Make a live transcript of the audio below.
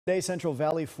Today, Central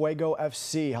Valley Fuego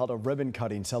FC held a ribbon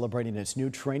cutting celebrating its new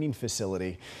training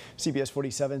facility. CBS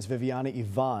 47's Viviana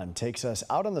Ivan takes us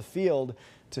out on the field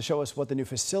to show us what the new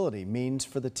facility means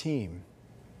for the team.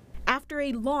 After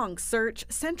a long search,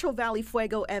 Central Valley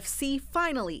Fuego FC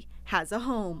finally has a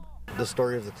home. The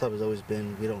story of the club has always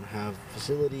been we don't have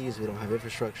facilities, we don't have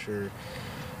infrastructure.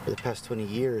 For the past 20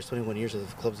 years, 21 years of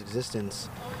the club's existence,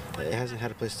 it hasn't had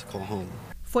a place to call home.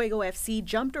 Fuego FC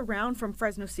jumped around from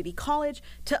Fresno City College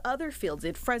to other fields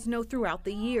in Fresno throughout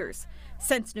the years.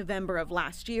 Since November of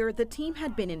last year, the team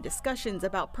had been in discussions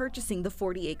about purchasing the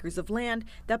 40 acres of land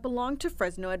that belonged to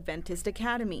Fresno Adventist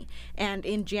Academy. And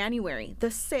in January,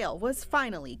 the sale was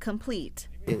finally complete.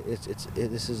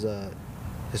 This is a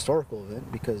historical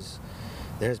event because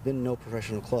there has been no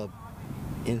professional club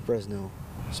in Fresno,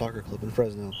 soccer club in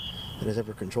Fresno, that has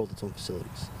ever controlled its own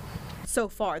facilities. So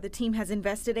far, the team has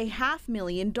invested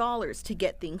 $500,000 to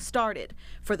get things started.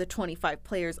 For the 25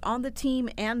 players on the team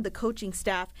and the coaching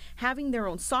staff, having their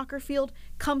own soccer field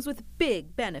comes with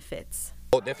big benefits.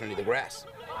 Oh, definitely the grass.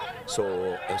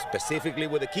 So specifically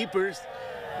with the keepers,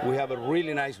 we have a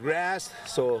really nice grass.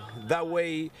 So that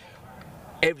way,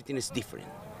 everything is different.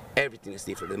 Everything is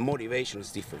different. The motivation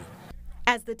is different.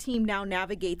 As the team now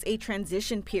navigates a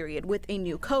transition period with a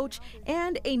new coach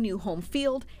and a new home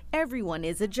field, everyone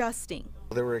is adjusting.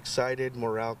 They were excited,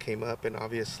 morale came up, and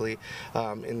obviously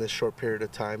in this short period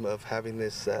of time of having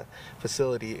this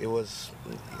facility, it was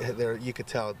there, you could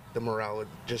tell the morale had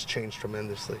just changed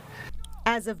tremendously.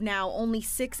 As of now, only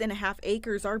 6.5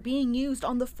 acres are being used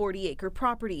on the 40-acre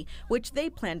property, which they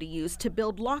plan to use to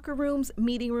build locker rooms,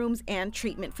 meeting rooms, and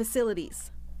treatment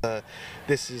facilities.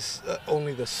 This is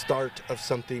only the start of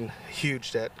something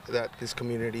huge that this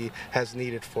community has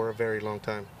needed for a very long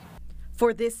time.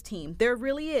 For this team, there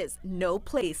really is no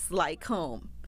place like home.